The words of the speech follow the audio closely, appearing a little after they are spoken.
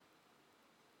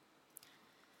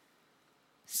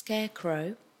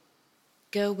Scarecrow,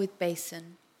 Girl with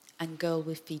Basin, and Girl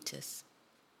with Foetus.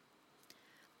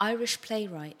 Irish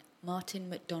playwright Martin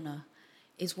McDonagh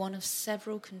is one of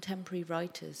several contemporary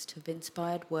writers to have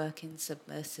inspired work in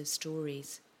submersive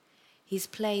stories. His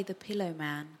play The Pillow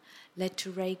Man led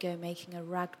to Rego making a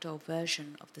ragdoll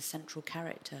version of the central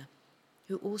character,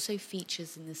 who also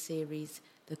features in the series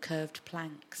The Curved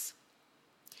Planks.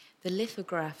 The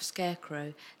lithograph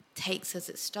Scarecrow takes as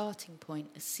its starting point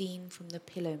a scene from The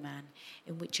Pillow Man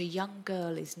in which a young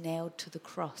girl is nailed to the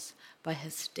cross by her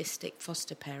sadistic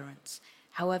foster parents.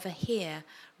 However, here,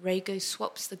 Rego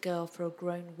swaps the girl for a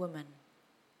grown woman.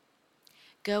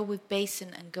 Girl with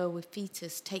Basin and Girl with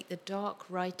Foetus take the dark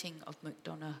writing of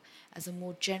McDonagh as a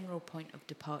more general point of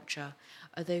departure,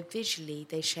 although visually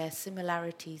they share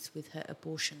similarities with her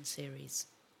abortion series.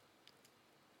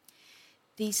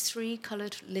 These three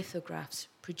coloured lithographs,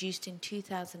 produced in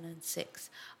 2006,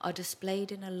 are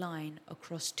displayed in a line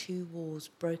across two walls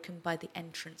broken by the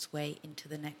entranceway into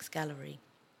the next gallery.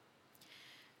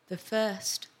 The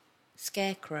first,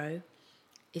 Scarecrow,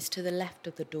 is to the left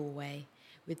of the doorway,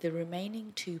 with the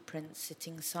remaining two prints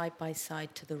sitting side by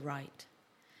side to the right.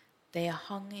 They are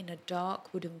hung in a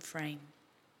dark wooden frame.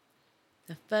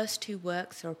 The first two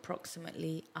works are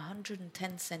approximately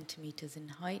 110 centimetres in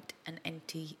height and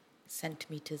 80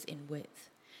 centimetres in width.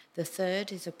 The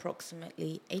third is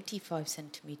approximately 85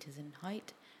 centimetres in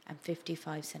height and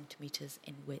 55 centimetres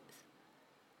in width.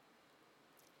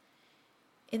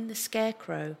 In the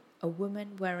Scarecrow, a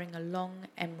woman wearing a long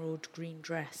emerald green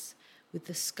dress with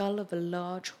the skull of a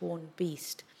large horned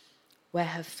beast, where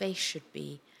her face should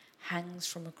be, hangs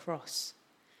from a cross.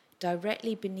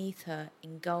 Directly beneath her,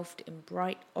 engulfed in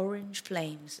bright orange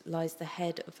flames, lies the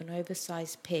head of an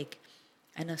oversized pig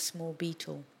and a small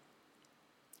beetle.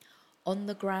 On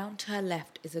the ground to her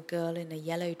left is a girl in a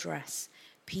yellow dress,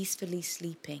 peacefully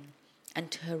sleeping, and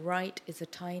to her right is a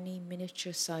tiny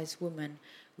miniature-sized woman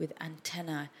with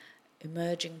antennae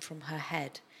emerging from her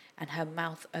head and her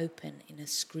mouth open in a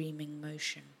screaming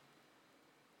motion.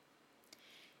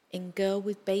 In Girl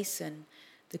with Basin,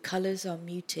 the colours are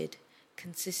muted,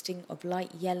 consisting of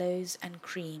light yellows and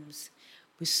creams,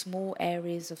 with small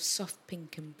areas of soft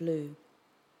pink and blue.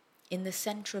 In the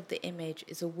centre of the image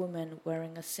is a woman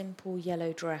wearing a simple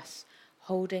yellow dress,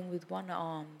 holding with one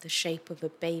arm the shape of a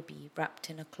baby wrapped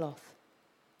in a cloth.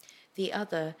 The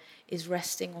other is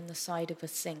resting on the side of a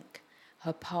sink,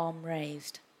 her palm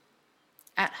raised.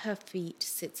 At her feet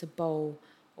sits a bowl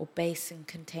or basin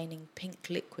containing pink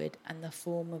liquid and the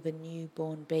form of a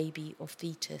newborn baby or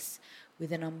fetus,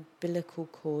 with an umbilical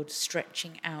cord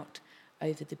stretching out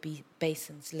over the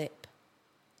basin's lip.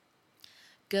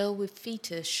 Girl with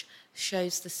Foetus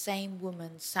shows the same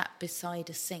woman sat beside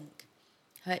a sink,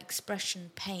 her expression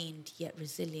pained yet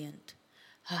resilient,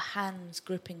 her hands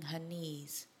gripping her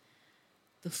knees.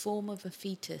 The form of a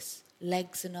fetus,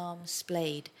 legs and arms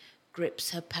splayed,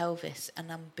 grips her pelvis and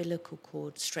umbilical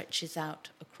cord stretches out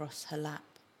across her lap.